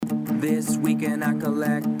This week in our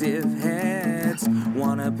collective heads,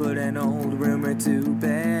 wanna put an old rumor to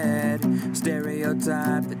bed.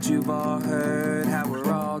 Stereotype that you've all heard, how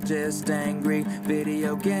we're all just angry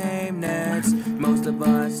video game nerds. Most of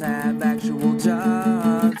us have actual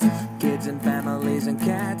jobs, kids and families and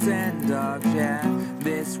cats and dogs, yeah.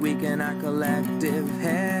 This week in our collective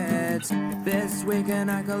heads, this week in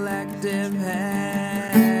our collective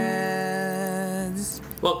heads.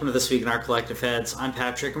 Welcome to This Week in Our Collective Heads. I'm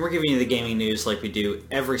Patrick, and we're giving you the gaming news like we do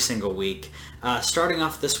every single week. Starting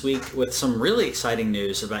off this week with some really exciting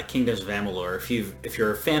news about Kingdoms of Amalur. If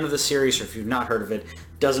you're a fan of the series, or if you've not heard of it,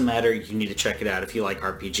 doesn't matter, you need to check it out if you like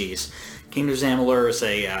RPGs. Kingdoms of Amalur is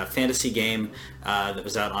a fantasy game that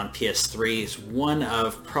was out on PS3. It's one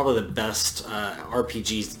of probably the best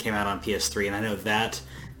RPGs that came out on PS3, and I know that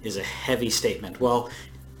is a heavy statement. Well,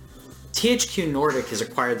 THQ Nordic has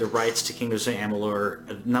acquired the rights to Kingdoms of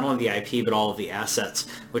Amalur, not only the IP, but all of the assets,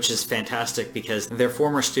 which is fantastic because their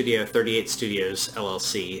former studio, 38 Studios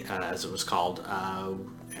LLC, as it was called,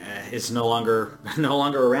 is no longer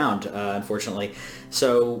around, unfortunately.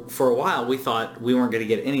 So for a while, we thought we weren't going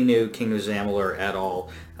to get any new Kingdoms of Amalur at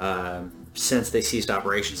all since they ceased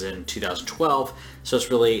operations in 2012. So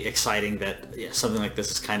it's really exciting that something like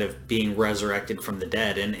this is kind of being resurrected from the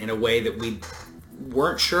dead in a way that we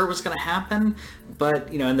weren't sure was going to happen, but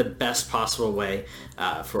in the best possible way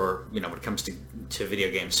for when it comes to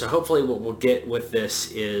video games. So hopefully what we'll get with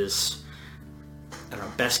this is,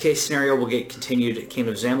 best case scenario, we'll get continued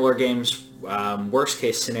Kingdoms of Amalur games. Worst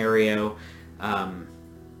case scenario,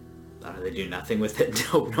 they do nothing with it.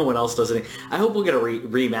 No one else does anything. I hope we'll get a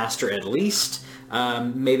remaster at least.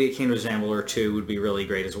 Maybe a Kingdoms of Amalur 2 would be really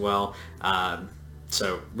great as well.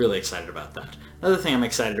 So really excited about that. Another thing I'm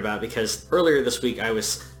excited about, because earlier this week I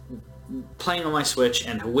was playing on my Switch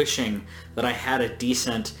and wishing that I had a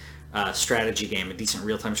decent strategy game, a decent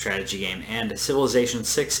real-time strategy game, and Civilization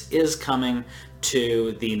 6 is coming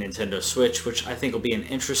to the Nintendo Switch, which I think will be an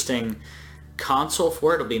interesting console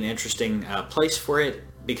for it. It'll be an interesting place for it,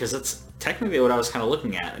 because that's technically what I was kind of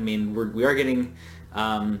looking at. I mean, we are getting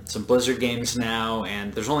some Blizzard games now,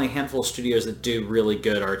 and there's only a handful of studios that do really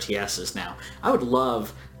good RTSs now. I would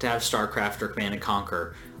love to have StarCraft or Command &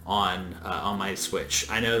 Conquer on my Switch.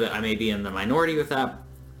 I know that I may be in the minority with that,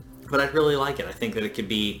 but I'd really like it. I think that it could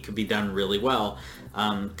be done really well.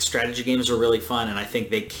 Strategy games are really fun, and I think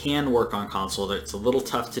they can work on console. It's a little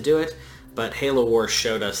tough to do it, but Halo Wars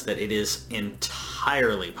showed us that it is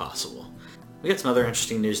entirely possible. We got some other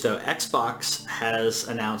interesting news though. Xbox has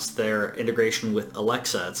announced their integration with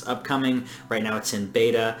Alexa. It's upcoming. Right now it's in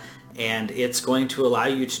beta, and it's going to allow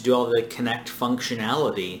you to do all the Connect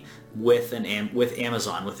functionality with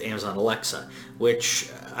Amazon Alexa,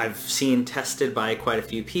 which I've seen tested by quite a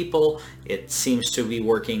few people. It seems to be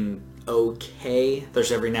working okay.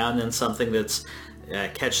 There's every now and then something that's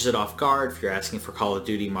catches it off guard. If you're asking for Call of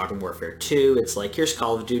Duty Modern Warfare 2, it's like, here's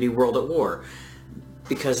Call of Duty World at War.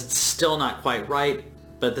 Because it's still not quite right,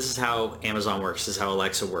 but this is how Amazon works, this is how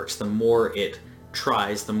Alexa works. The more it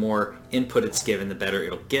tries, the more input it's given, the better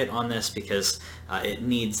it'll get on this, because it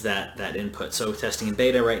needs that input. So testing in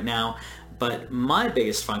beta right now, but my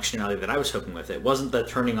biggest functionality that I was hoping with it wasn't the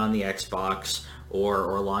turning on the Xbox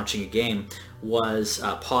or launching a game, was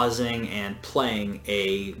pausing and playing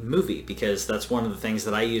a movie, because that's one of the things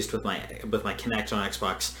that I used with my Kinect on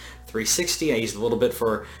Xbox 360. I used a little bit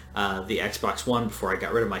for the Xbox One before I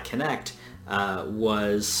got rid of my Kinect,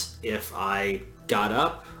 was if I got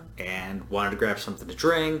up and wanted to grab something to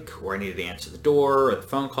drink, or I needed to answer the door, or the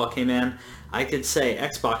phone call came in, I could say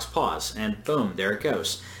Xbox pause, and boom, there it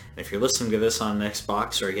goes. And if you're listening to this on an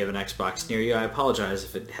Xbox, or you have an Xbox near you, I apologize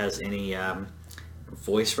if it has any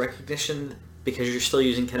voice recognition, because you're still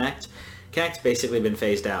using Kinect. Kinect's basically been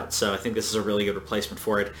phased out, so I think this is a really good replacement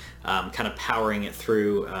for it, kind of powering it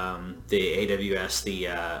through the AWS, the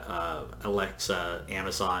Alexa, the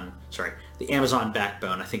Amazon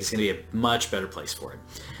backbone. I think it's going to be a much better place for it.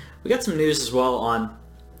 We got some news as well on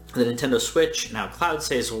the Nintendo Switch. Now, cloud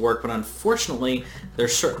saves will work, but unfortunately,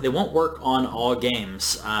 they won't work on all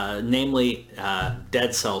games, namely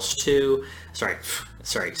Splatoon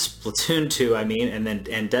 2,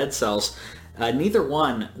 and Dead Cells. Neither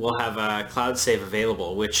one will have a cloud save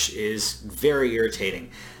available, which is very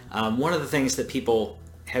irritating. One of the things that people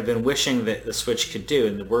have been wishing that the Switch could do,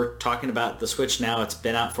 and we're talking about the Switch now, it's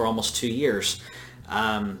been out for almost 2 years,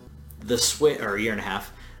 or a year and a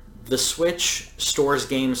half. The Switch stores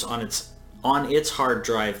games on its hard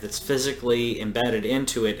drive that's physically embedded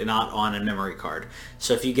into it and not on a memory card.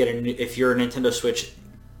 So if your Nintendo Switch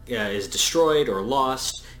is destroyed or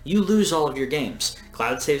lost, you lose all of your games.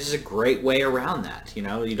 Cloud saves is a great way around that. You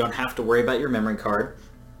don't have to worry about your memory card.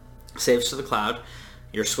 saves to the cloud.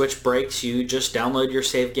 Your Switch breaks, you just download your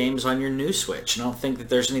save games on your new Switch. And I don't think that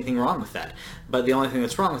there's anything wrong with that. But the only thing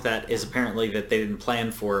that's wrong with that is apparently that they didn't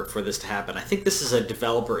plan for this to happen. I think this is a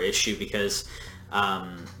developer issue because,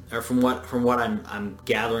 or from what I'm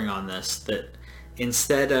gathering on this, that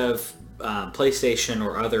instead of PlayStation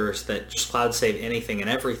or others that just cloud save anything and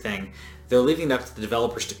everything, they're leaving it up to the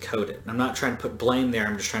developers to code it. And I'm not trying to put blame there.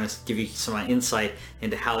 I'm just trying to give you some insight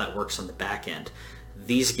into how that works on the back end.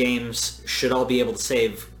 These games should all be able to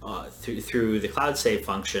save through the cloud save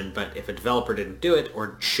function, but if a developer didn't do it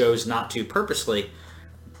or chose not to purposely,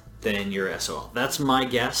 then you're SOL. That's my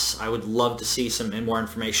guess. I would love to see some more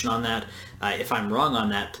information on that. If I'm wrong on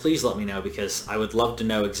that, please let me know, because I would love to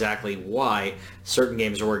know exactly why certain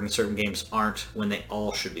games are working, certain games aren't, when they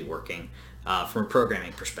all should be working from a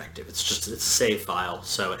programming perspective. It's a save file,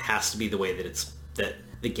 so it has to be the way that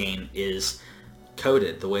the game is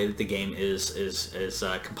coded, the way that the game is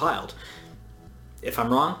compiled. If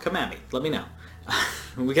I'm wrong, come at me. Let me know.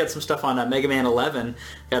 We got some stuff on Mega Man 11.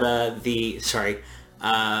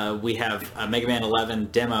 We have a Mega Man 11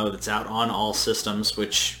 demo that's out on all systems,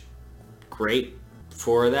 which great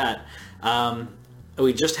for that.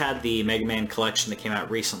 We just had the Mega Man collection that came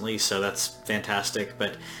out recently, so that's fantastic.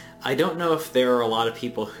 But I don't know if there are a lot of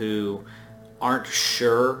people who aren't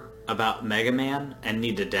sure about Mega Man and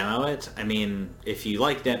need to demo it. I mean, if you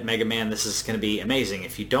like that Mega Man, this is going to be amazing.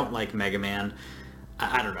 If you don't like Mega Man,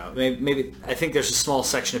 I don't know. Maybe I think there's a small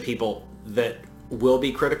section of people that will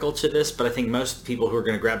be critical to this, but I think most people who are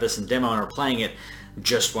going to grab this and demo and are playing it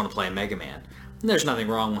just want to play Mega Man. And there's nothing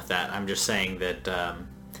wrong with that. I'm just saying that, that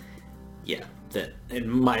in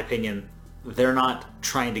my opinion, they're not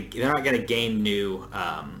going to gain new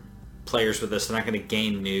players with this. They're not going to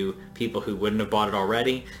gain new people who wouldn't have bought it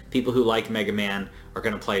already. People who like Mega Man are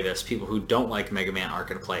going to play this. People who don't like Mega Man aren't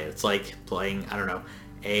going to play it. It's like playing, I don't know,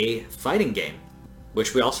 a fighting game,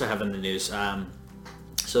 which we also have in the news.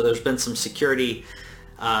 So there's been some security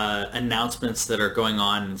announcements that are going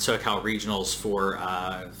on in SoCal Regionals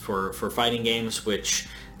for fighting games, which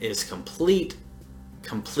is complete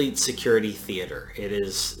security theater. It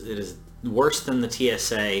is worse than the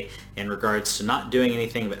TSA in regards to not doing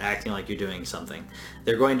anything but acting like you're doing something.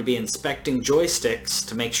 They're going to be inspecting joysticks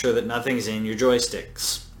to make sure that nothing's in your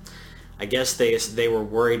joysticks. I guess they were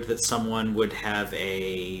worried that someone would have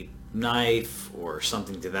a knife or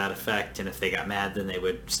something to that effect, and if they got mad, then they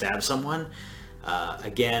would stab someone.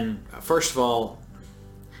 Again, first of all,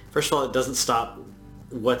 it doesn't stop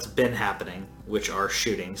what's been happening, which are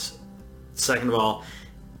shootings. Second of all,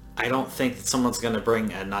 I don't think that someone's going to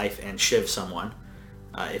bring a knife and shiv someone.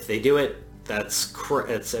 If they do it, they're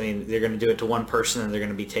going to do it to one person and they're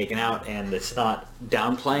going to be taken out, and it's not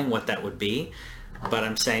downplaying what that would be, but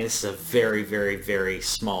I'm saying this is a very, very, very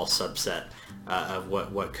small subset of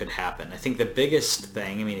what could happen. I think the biggest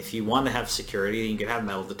thing, if you want to have security, you can have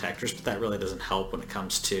metal detectors, but that really doesn't help when it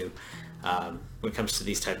comes to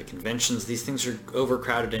these type of conventions. These things are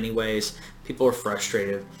overcrowded anyways. People are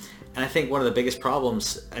frustrated. And I think one of the biggest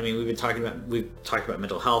problems, we've talked about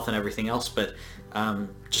mental health and everything else, but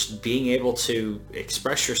just being able to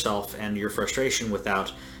express yourself and your frustration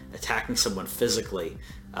without attacking someone physically,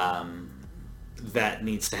 that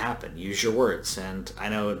needs to happen. Use your words. And I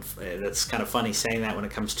know that's kind of funny saying that when it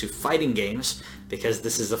comes to fighting games, because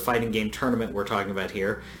this is a fighting game tournament we're talking about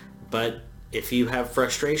here. But if you have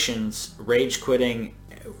frustrations, rage quitting,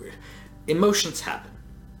 emotions happen.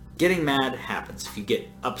 Getting mad happens. If you get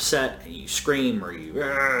upset and you scream or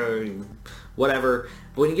you whatever,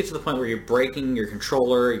 but when you get to the point where you're breaking your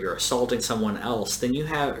controller, you're assaulting someone else, then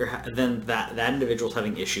that individual's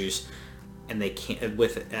having issues, and they can't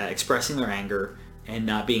with expressing their anger and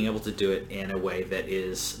not being able to do it in a way that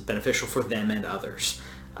is beneficial for them and others.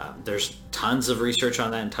 There's tons of research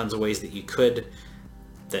on that and tons of ways that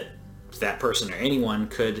person or anyone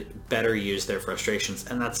could better use their frustrations,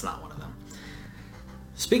 and that's not one of them.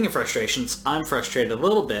 Speaking of frustrations, I'm frustrated a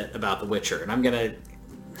little bit about The Witcher, and I'm gonna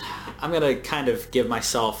kind of give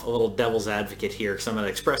myself a little devil's advocate here, because I'm gonna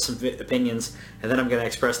express some opinions, and then I'm gonna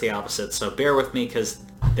express the opposite. So bear with me, because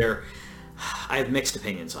I have mixed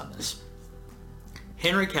opinions on this.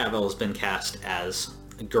 Henry Cavill has been cast as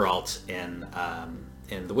Geralt in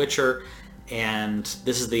The Witcher, and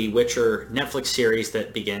this is the Witcher Netflix series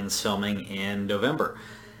that begins filming in November.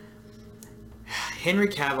 Henry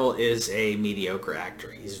Cavill is a mediocre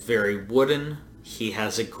actor. He's very wooden. He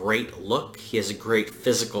has a great look. He has a great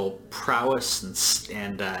physical prowess,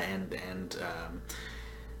 and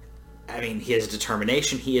he has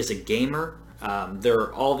determination. He is a gamer. There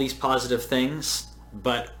are all these positive things,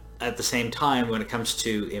 but at the same time, when it comes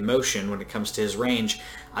to emotion, when it comes to his range,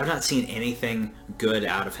 I've not seen anything good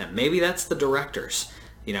out of him. Maybe that's the directors.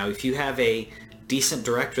 You know, if you have a decent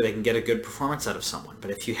director, they can get a good performance out of someone.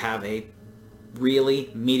 But if you have a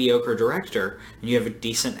really mediocre director and you have a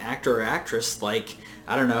decent actor or actress, like,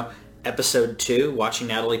 I don't know, episode 2, watching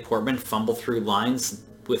Natalie Portman fumble through lines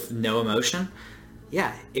with no emotion,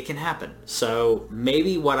 yeah, it can happen. So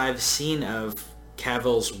maybe what I've seen of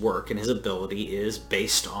Cavill's work and his ability is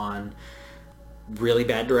based on really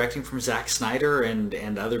bad directing from Zack Snyder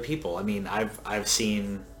and other people. I mean, I've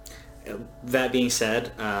seen, that being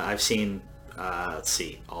said, I've seen,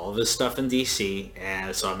 all of his stuff in DC, and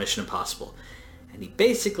I saw Mission Impossible. And he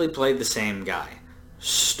basically played the same guy.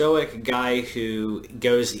 Stoic guy who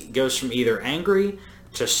goes from either angry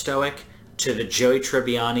to stoic to the Joey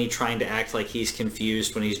Tribbiani trying to act like he's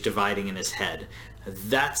confused when he's dividing in his head.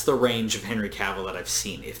 That's the range of Henry Cavill that I've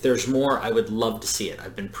seen. If there's more, I would love to see it.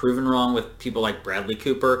 I've been proven wrong with people like Bradley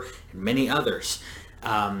Cooper and many others.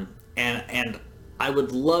 And I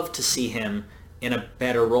would love to see him in a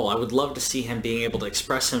better role. I would love to see him being able to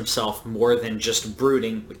express himself more than just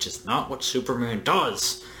brooding, which is not what Superman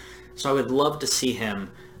does. So I would love to see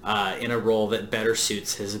him in a role that better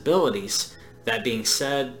suits his abilities. That being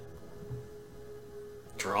said,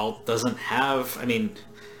 Geralt doesn't have, I mean,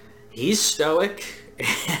 he's stoic,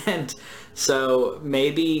 and so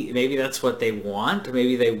maybe that's what they want.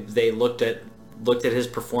 Maybe they looked at his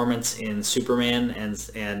performance in Superman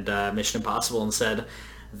and Mission Impossible and said,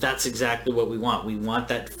 that's exactly what we want. We want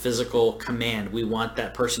that physical command. We want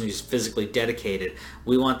that person who's physically dedicated.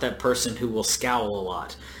 We want that person who will scowl a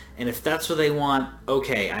lot. And if that's what they want,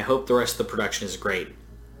 okay, I hope the rest of the production is great.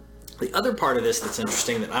 The other part of this that's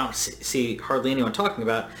interesting that I don't see hardly anyone talking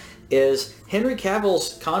about is Henry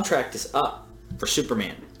Cavill's contract is up for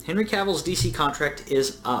Superman. Henry Cavill's DC contract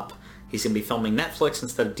is up. He's going to be filming Netflix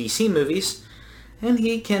instead of DC movies, and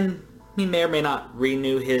he may or may not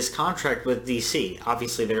renew his contract with DC.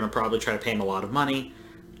 Obviously, they're going to probably try to pay him a lot of money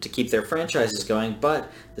to keep their franchises going,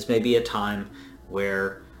 but this may be a time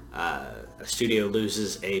where a studio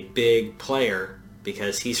loses a big player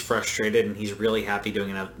because he's frustrated and he's really happy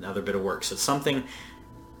doing another bit of work. So it's something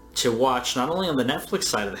to watch not only on the Netflix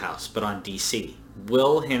side of the house, but on DC.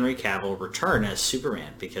 Will Henry Cavill return as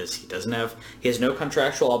Superman? Because he has no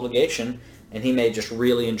contractual obligation, and he may just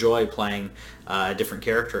really enjoy playing a different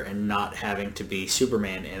character and not having to be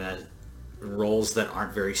Superman in roles that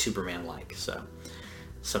aren't very Superman-like. So,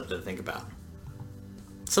 something to think about.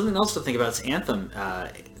 Something else to think about is Anthem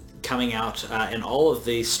coming out, and all of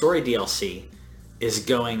the story DLC is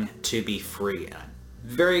going to be free. I'm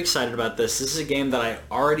very excited about this. This is a game that I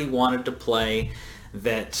already wanted to play,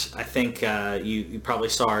 that I think you probably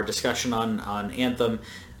saw our discussion on Anthem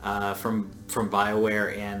from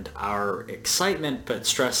BioWare, and our excitement, but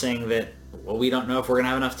stressing that, well, we don't know if we're going to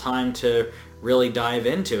have enough time to really dive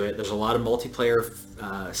into it. There's a lot of multiplayer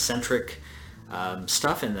centric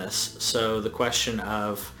stuff in this. So the question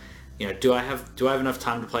of, do I have enough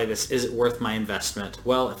time to play this? Is it worth my investment?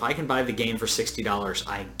 Well, if I can buy the game for $60,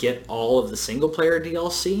 I get all of the single player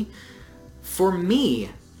DLC. For me,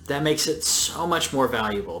 that makes it so much more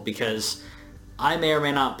valuable, because I may or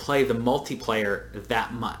may not play the multiplayer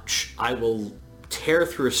that much. I will tear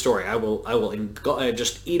through a story. I will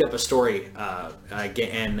just eat up a story in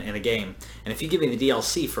a game. And if you give me the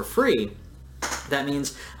DLC for free, that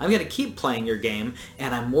means I'm going to keep playing your game,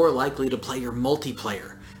 and I'm more likely to play your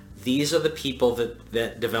multiplayer. These are the people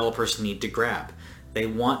that developers need to grab. They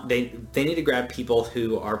need to grab people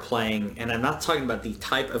who are playing, and I'm not talking about the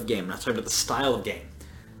type of game, I'm not talking about the style of game,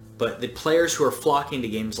 but the players who are flocking to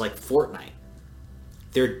games like Fortnite.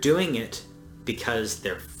 They're doing it because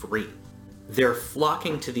they're free. They're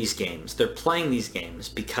flocking to these games. They're playing these games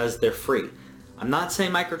because they're free. I'm not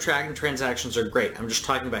saying microtransactions are great. I'm just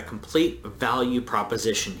talking about complete value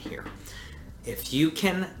proposition here. If you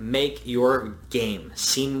can make your game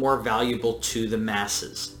seem more valuable to the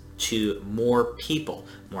masses, to more people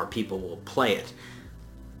will play it.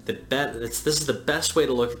 This is the best way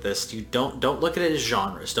to look at this. You don't look at it as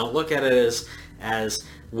genres. Don't look at it as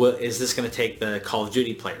is this going to take the Call of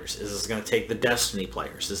Duty players? Is this going to take the Destiny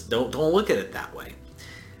players? Don't look at it that way.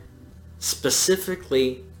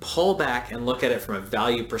 Specifically, pull back and look at it from a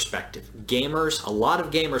value perspective. A lot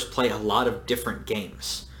of gamers play a lot of different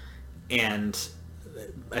games. And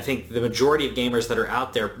I think the majority of gamers that are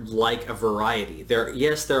out there like a variety. There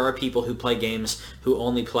are people who play games who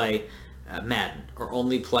only play Madden or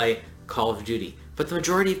only play Call of Duty. But the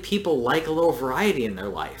majority of people like a little variety in their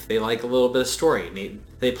life. They like a little bit of story.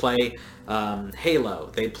 They play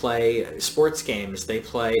Halo. They play sports games. They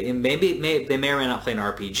may or may not play an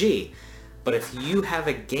RPG. But if you have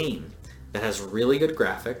a game that has really good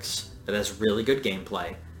graphics, that has really good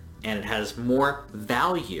gameplay, and it has more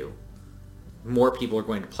value, more people are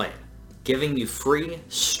going to play it. Giving you free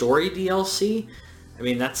story DLC, I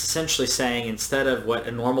mean, that's essentially saying instead of what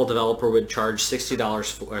a normal developer would charge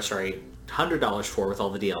 $100 for with all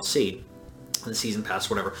the DLC, the season pass,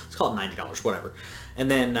 whatever, let's call it $90, whatever, and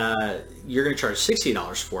then you're going to charge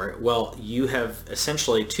 $60 for it. Well, you have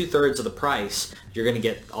essentially 2/3 of the price. You're going to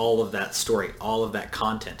get all of that story, all of that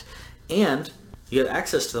content, and you have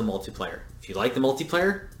access to the multiplayer. If you like the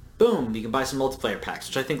multiplayer, boom, you can buy some multiplayer packs,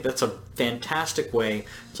 which I think that's a fantastic way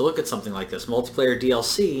to look at something like this. Multiplayer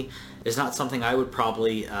DLC is not something I would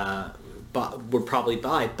probably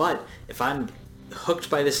buy, but if I'm hooked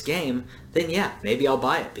by this game, then yeah, maybe I'll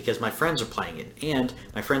buy it because my friends are playing it, and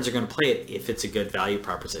my friends are going to play it if it's a good value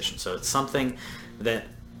proposition. So it's something that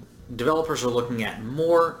developers are looking at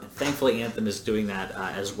more. Thankfully, Anthem is doing that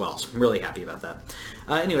as well, so I'm really happy about that.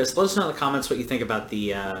 Anyways, let us know in the comments what you think about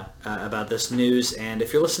the about this news, and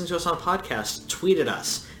if you're listening to us on a podcast, tweet at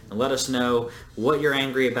us and let us know what you're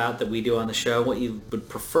angry about that we do on the show, what you would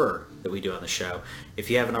prefer that we do on the show. If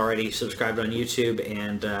you haven't already, subscribed on YouTube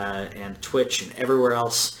and Twitch and everywhere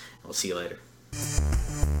else. We'll see you later.